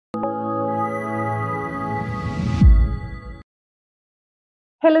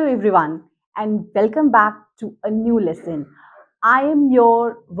Hello, everyone, and welcome back to a new lesson. I am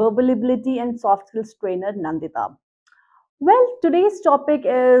your verbal ability and soft skills trainer, Nandita. Well, today's topic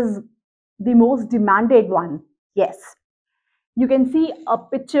is the most demanded one. Yes, you can see a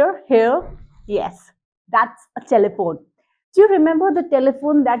picture here. Yes, that's a telephone. Do you remember the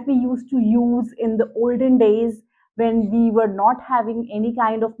telephone that we used to use in the olden days when we were not having any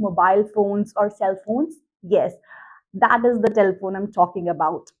kind of mobile phones or cell phones? Yes, that is the telephone I'm talking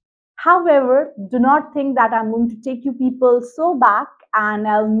about. However, do not think that I'm going to take you people so back and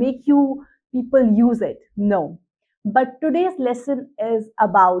I'll make you people use it. No. But today's lesson is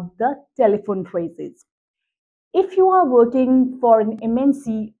about the telephone phrases. If you are working for an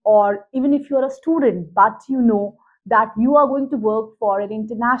MNC or even if you're a student, but you know that you are going to work for an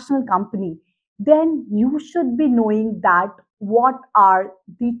international company, then you should be knowing that what are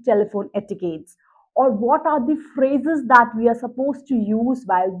the telephone etiquettes or what are the phrases that we are supposed to use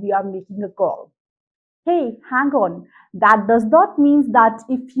while we are making a call. Hey, hang on. That does not mean that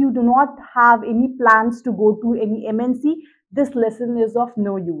if you do not have any plans to go to any MNC, this lesson is of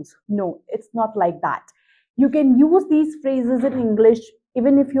no use. No, it's not like that. You can use these phrases in English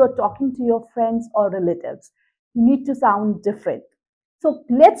even if you are talking to your friends or relatives. You need to sound different. So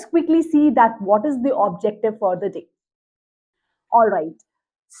let's quickly see that what is the objective for the day. All right.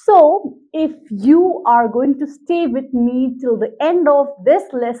 So if you are going to stay with me till the end of this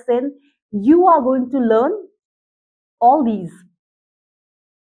lesson, you are going to learn all these.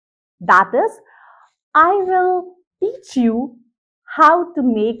 That is, I will teach you how to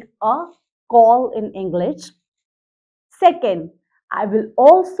make a call in English. Second, I will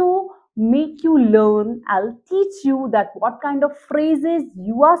also make you learn, I'll teach you that what kind of phrases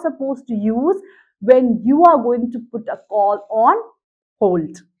you are supposed to use when you are going to put a call on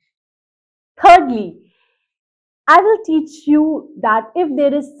hold. Thirdly, I will teach you that if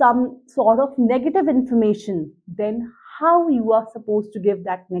there is some sort of negative information, then how you are supposed to give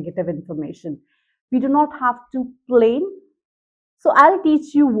that negative information. We do not have to plain. So I'll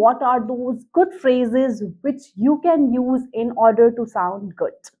teach you what are those good phrases which you can use in order to sound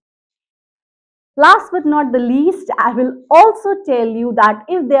good. Last but not the least, I will also tell you that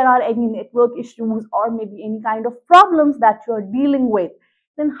if there are any network issues or maybe any kind of problems that you are dealing with,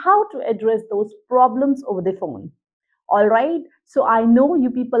 then how to address those problems over the phone. All right. So I know you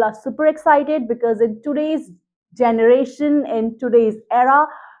people are super excited because in today's generation, in today's era,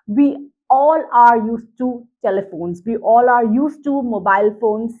 we all are used to telephones. We all are used to mobile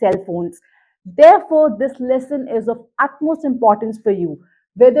phones, cell phones. Therefore, this lesson is of utmost importance for you,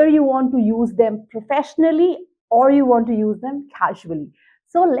 whether you want to use them professionally or you want to use them casually.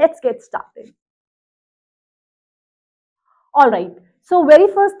 So let's get started. All right. So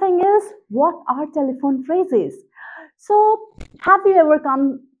very first thing is, what are telephone phrases? So have you ever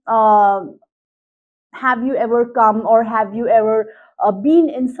come? Have you ever come, or have you ever been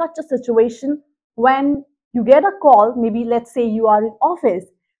in such a situation when you get a call? Maybe let's say you are in office.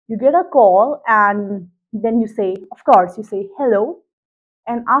 You get a call, and then you say, of course, you say hello,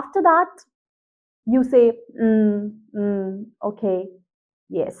 and after that you say, okay,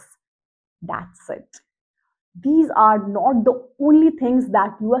 yes, that's it. These are not the only things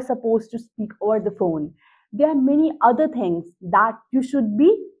that you are supposed to speak over the phone. There are many other things that you should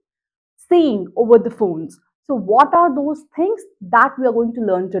be saying over the phones. So, what are those things that we are going to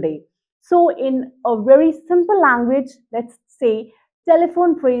learn today? So, in a very simple language, let's say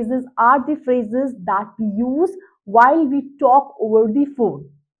telephone phrases are the phrases that we use while we talk over the phone.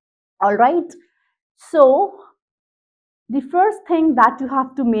 All right. So, the first thing that you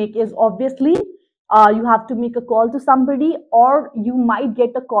have to make is obviously you have to make a call to somebody or you might get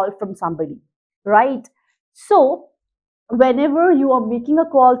a call from somebody, right? So whenever you are making a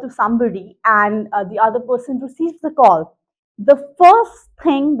call to somebody and the other person receives the call, the first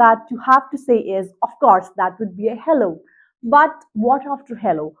thing that you have to say is, of course, that would be a hello. But what after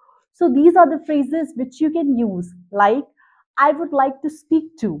hello? So these are the phrases which you can use, like, I would like to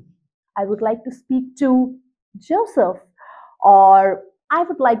speak to. I would like to speak to Joseph, or I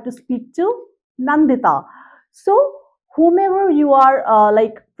would like to speak to Nandita. So, whomever you are,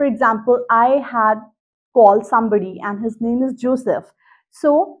 like, for example, I had called somebody and his name is Joseph.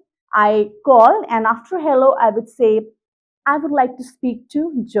 So, I call and after hello, I would say, I would like to speak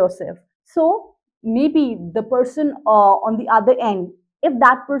to Joseph. So, maybe the person on the other end, if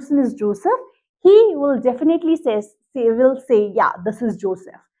that person is Joseph, he will definitely say, yeah, this is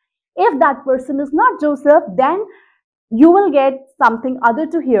Joseph. If that person is not Joseph, then you will get something other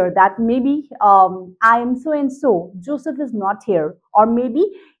to hear, that maybe I am so and so, Joseph is not here, or maybe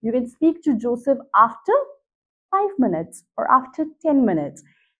you can speak to Joseph after 5 minutes or after 10 minutes.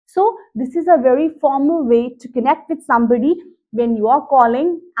 So this is a very formal way to connect with somebody when you are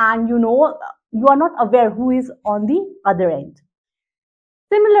calling and you are not aware who is on the other end.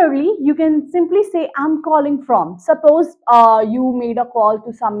 Similarly, you can simply say, I'm calling from. Suppose you made a call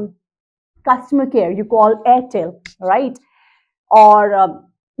to some customer care, you call Airtel, right? Or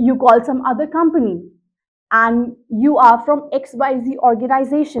you call some other company and you are from XYZ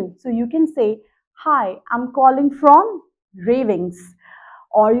organization. So you can say, hi, I'm calling from Ravings.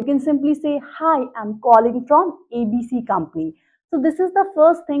 Or you can simply say, hi, I'm calling from ABC company. So this is the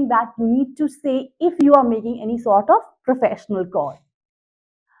first thing that you need to say if you are making any sort of professional call.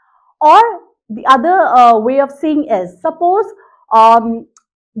 Or the other way of saying is, suppose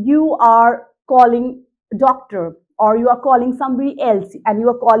you are calling doctor or you are calling somebody else and you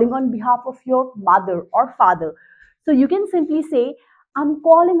are calling on behalf of your mother or father. So you can simply say, I'm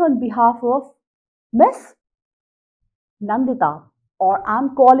calling on behalf of Miss Nandita, or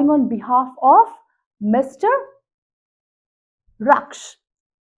I'm calling on behalf of Mr. Raksh.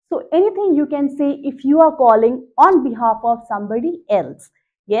 So anything you can say if you are calling on behalf of somebody else.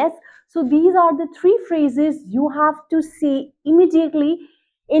 Yes. So these are the three phrases you have to say immediately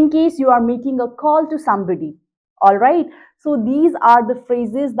in case you are making a call to somebody. All right. So these are the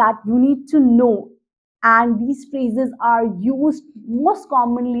phrases that you need to know. And these phrases are used most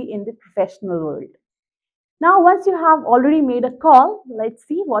commonly in the professional world. Now, once you have already made a call, let's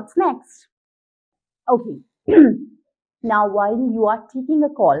see what's next. Okay. Now, while you are taking a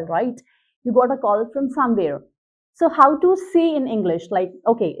call, right? You got a call from somewhere. So, how to say in English? Like,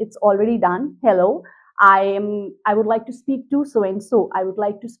 okay, it's already done. Hello, I would like to speak to so and so. I would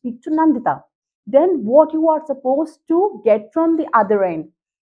like to speak to Nandita. Then, what you are supposed to get from the other end?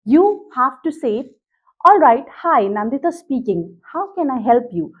 You have to say, all right, hi, Nandita speaking. How can I help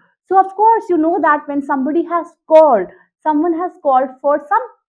you? So, of course, you know that when somebody has called, someone has called for some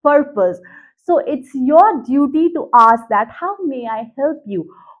purpose. So, it's your duty to ask that, how may I help you?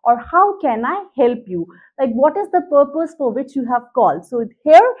 Or how can I help you? Like, what is the purpose for which you have called? So,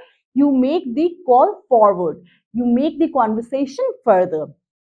 here you make the call forward, you make the conversation further.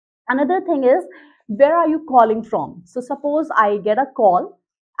 Another thing is, where are you calling from? So, suppose I get a call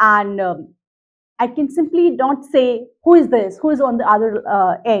and I can simply not say, who is this? Who is on the other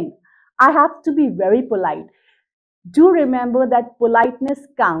end? I have to be very polite. Do remember that politeness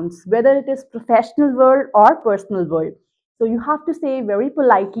counts, whether it is professional world or personal world. So you have to say very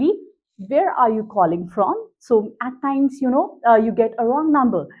politely, where are you calling from? So at times, you get a wrong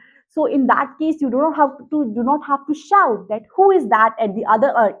number. So in that case, you do not have to shout that who is that at the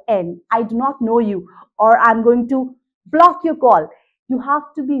other end? I do not know you, or I'm going to block your call. You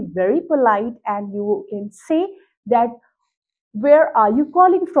have to be very polite and you can say that, where are you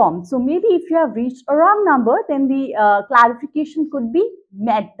calling from? So maybe if you have reached a wrong number, then the clarification could be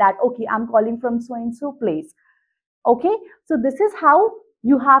met that, okay, I'm calling from so and so place. Okay, so this is how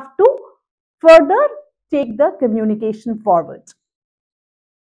you have to further take the communication forward.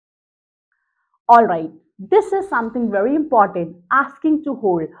 All right, this is something very important, asking to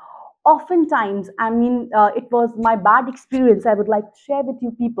hold. Oftentimes, it was my bad experience. I would like to share with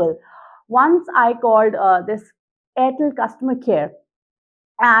you people. Once I called this Airtel customer care,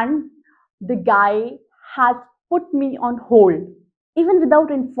 and the guy had put me on hold even without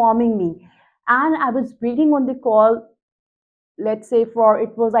informing me, and I was waiting on the call, let's say for,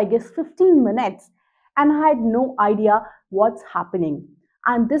 it was I guess 15 minutes, and I had no idea what's happening.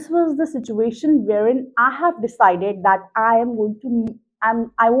 And this was the situation wherein I have decided that I am going to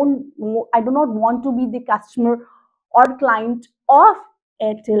I won't I do not want to be the customer or client of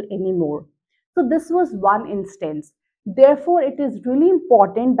Airtel anymore. So this was one instance. Therefore, it is really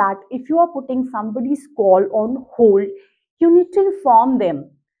important that if you are putting somebody's call on hold, you need to inform them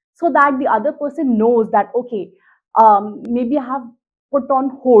so that the other person knows that, okay, maybe I have put on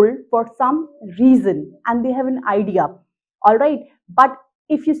hold for some reason and they have an idea. All right. But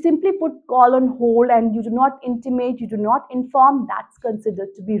if you simply put call on hold and you do not intimate, you do not inform, that's considered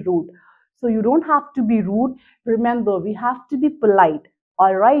to be rude. So you don't have to be rude. Remember, we have to be polite.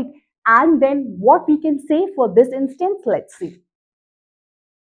 All right. And then what we can say for this instance, let's see.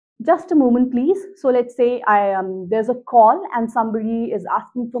 Just a moment, please. So let's say there's a call and somebody is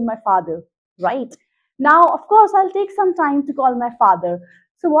asking for my father, right? Now, of course, I'll take some time to call my father.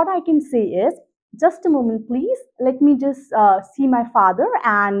 So what I can say is, just a moment, please. Let me just see my father,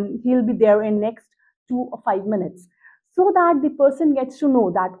 and he'll be there in next 2 or 5 minutes. So that the person gets to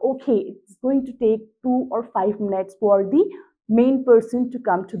know that, okay, it's going to take 2 or 5 minutes for the main person to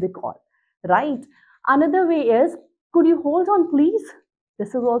come to the call, right? Another way is, could you hold on, please?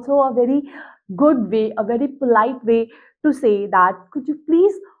 This is also a very good way, a very polite way to say that, could you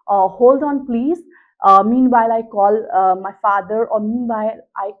please hold on, please? Meanwhile, I call my father, or meanwhile,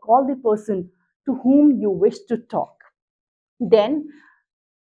 I call the person to whom you wish to talk. Then,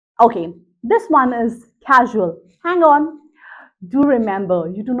 okay, this one is casual. Hang on. Do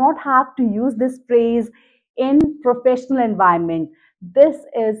remember, you do not have to use this phrase in professional environment. This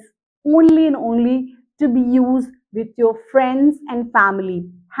is only and only to be used with your friends and family.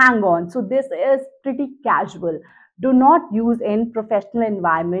 Hang on. So this is pretty casual. Do not use in professional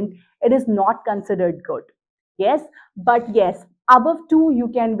environment. It is not considered good. Yes, but yes, above two you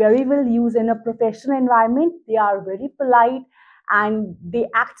can very well use in a professional environment. They are very polite, and they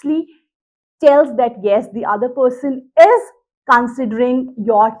actually tells that yes, the other person is considering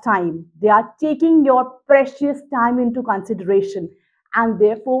your time. They are taking your precious time into consideration, and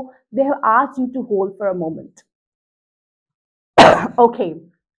therefore they have asked you to hold for a moment. Okay,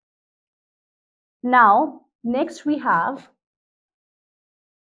 now next we have,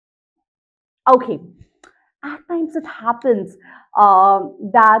 okay, at times it happens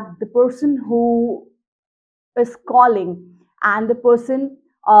that the person who is calling, and the person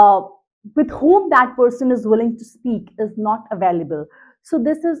with whom that person is willing to speak is not available. So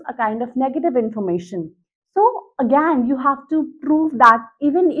this is a kind of negative information. So again, you have to prove that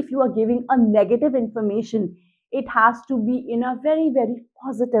even if you are giving a negative information, it has to be in a very, very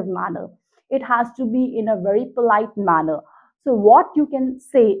positive manner. It has to be in a very polite manner. So what you can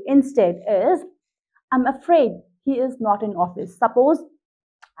say instead is, I'm afraid he is not in office. Suppose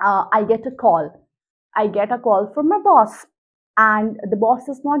I get a call. I get a call from my boss, and the boss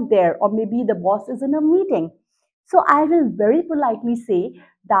is not there, or maybe the boss is in a meeting. So I will very politely say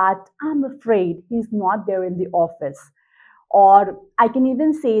that I'm afraid he's not there in the office. Or I can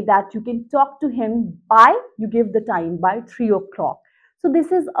even say that you can talk to him by, you give the time, by 3 o'clock. So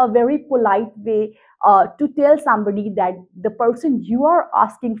this is a very polite way to tell somebody that the person you are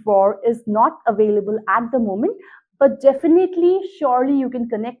asking for is not available at the moment, but definitely, surely you can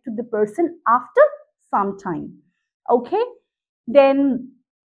connect to the person after some time. Okay? Then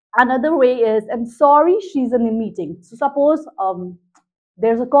another way is, I'm sorry, she's in a meeting. So suppose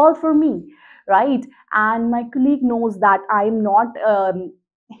there's a call for me, right? And my colleague knows that I'm not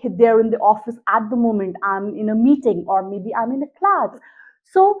there in the office at the moment. I'm in a meeting, or maybe I'm in a class.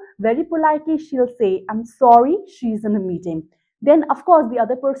 So very politely, she'll say, I'm sorry, she's in a meeting. Then, of course, the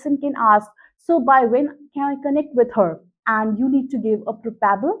other person can ask, so by when can I connect with her? And you need to give a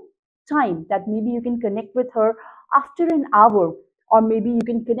probable time that maybe you can connect with her after an hour, or maybe you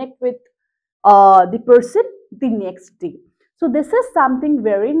can connect with the person the next day. So this is something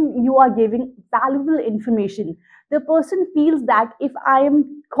wherein you are giving valuable information. The person feels that if I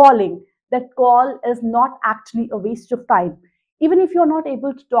am calling, that call is not actually a waste of time. Even if you're not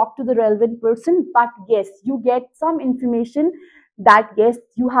able to talk to the relevant person, but yes, you get some information that yes,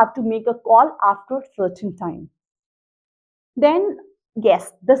 you have to make a call after a certain time. Then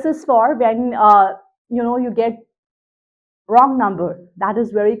yes, this is for when you get wrong number. That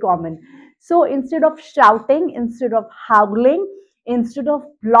is very common. So instead of shouting, instead of howling, instead of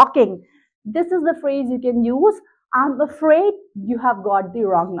blocking, this is the phrase you can use. I'm afraid you have got the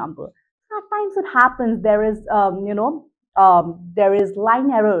wrong number. At times it happens. There is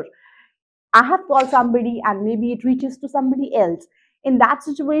line error. I have called somebody and maybe it reaches to somebody else. In that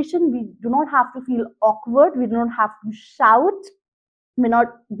situation, we do not have to feel awkward. We do not have to shout. We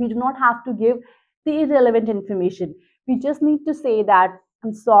do not have to give the irrelevant information. We just need to say that,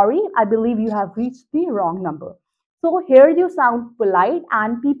 I'm sorry, I believe you have reached the wrong number. So here you sound polite,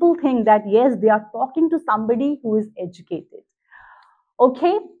 and people think that yes, they are talking to somebody who is educated.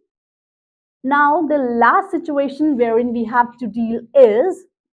 Okay, now the last situation wherein we have to deal is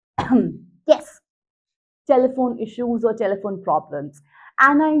yes, telephone issues or telephone problems.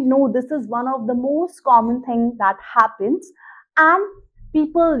 And I know this is one of the most common things that happens, and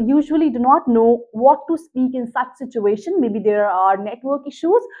people usually do not know what to speak in such situation. Maybe there are network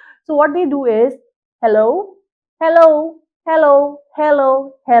issues. So what they do is, hello, hello, hello,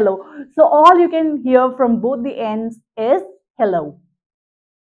 hello, hello. So all you can hear from both the ends is hello.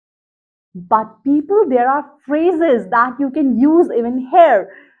 But people, there are phrases that you can use even here.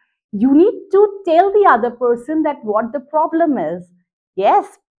 You need to tell the other person that what the problem is. Yes,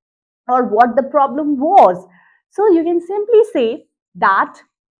 or what the problem was. So you can simply say that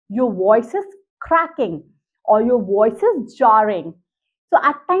your voice is cracking, or your voice is jarring. So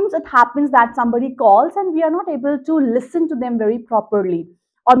at times it happens that somebody calls and we are not able to listen to them very properly,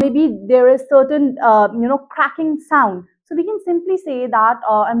 or maybe there is certain cracking sound. So we can simply say that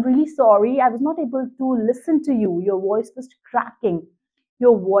I'm really sorry, I was not able to listen to you. Your voice was cracking.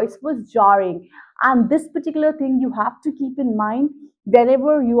 your voice was jarring. And this particular thing you have to keep in mind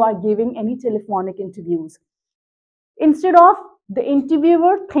whenever you are giving any telephonic interviews. Instead of the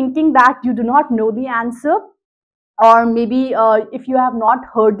interviewer thinking that you do not know the answer, or maybe if you have not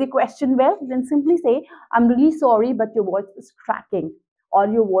heard the question well, then simply say, I'm really sorry, but your voice is cracking, or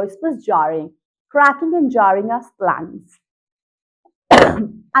your voice was jarring. Cracking and jarring are slangs.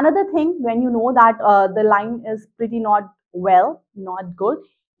 Another thing, when you know that the line is pretty not good,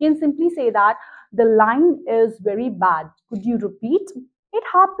 you can simply say that the line is very bad. Could you repeat? It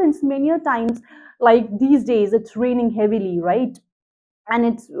happens many a times. Like these days, it's raining heavily, right? And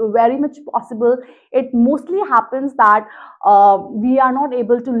it's very much possible, it mostly happens that we are not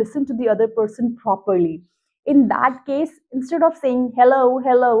able to listen to the other person properly. In that case, instead of saying hello,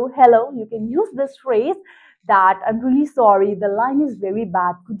 hello, hello, you can use this phrase that I'm really sorry, the line is very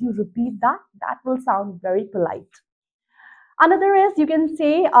bad, could you repeat that? That will sound very polite. Another is, you can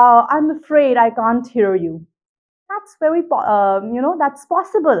say, I'm afraid I can't hear you. That's that's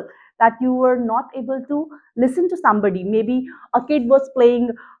possible, that you were not able to listen to somebody. Maybe a kid was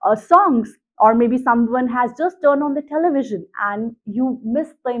playing songs, or maybe someone has just turned on the television and you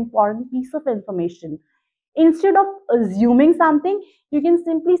missed the important piece of information. Instead of assuming something, you can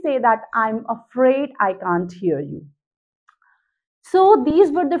simply say that I'm afraid I can't hear you. So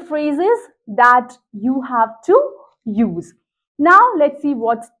these were the phrases that you have to use. Now let's see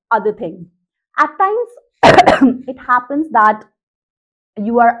what's other thing. At times it happens that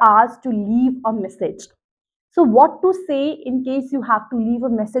you are asked to leave a message. So what to say in case you have to leave a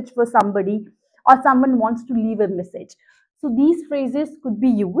message for somebody, or someone wants to leave a message. So these phrases could be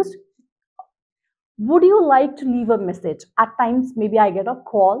used. Would you like to leave a message? At times, maybe I get a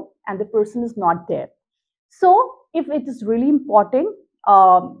call and the person is not there. So if it is really important,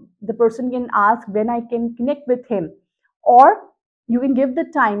 the person can ask when I can connect with him, or you can give the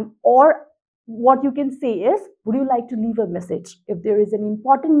time, or what you can say is, would you like to leave a message? If there is an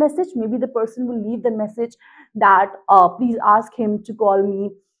important message, maybe the person will leave the message that please ask him to call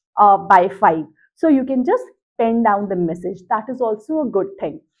me by 5. So you can just pen down the message. That is also a good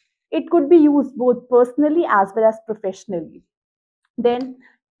thing. It could be used both personally as well as professionally. Then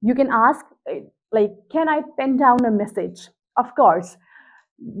you can ask, like, can I pen down a message? Of course,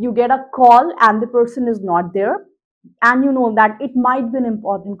 you get a call and the person is not there, and you know that it might be an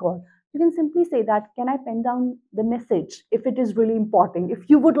important call. You can simply say that, can I pen down the message, if it is really important, if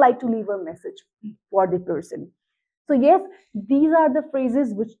you would like to leave a message for the person. So yes, these are the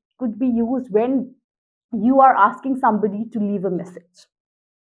phrases which could be used when you are asking somebody to leave a message.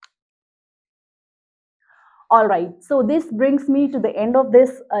 All right, so this brings me to the end of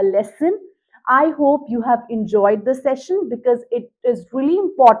this lesson. I hope you have enjoyed the session, because it is really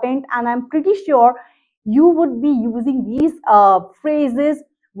important, and I'm pretty sure you would be using these phrases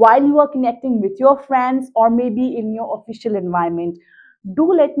while you are connecting with your friends, or maybe in your official environment.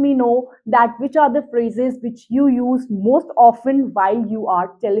 Do let me know that which are the phrases which you use most often while you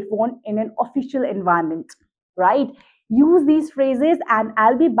are telephone in an official environment, right? Use these phrases, and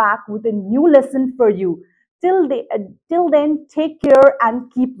I'll be back with a new lesson for you. Till then, take care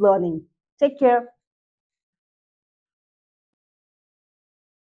and keep learning. Take care.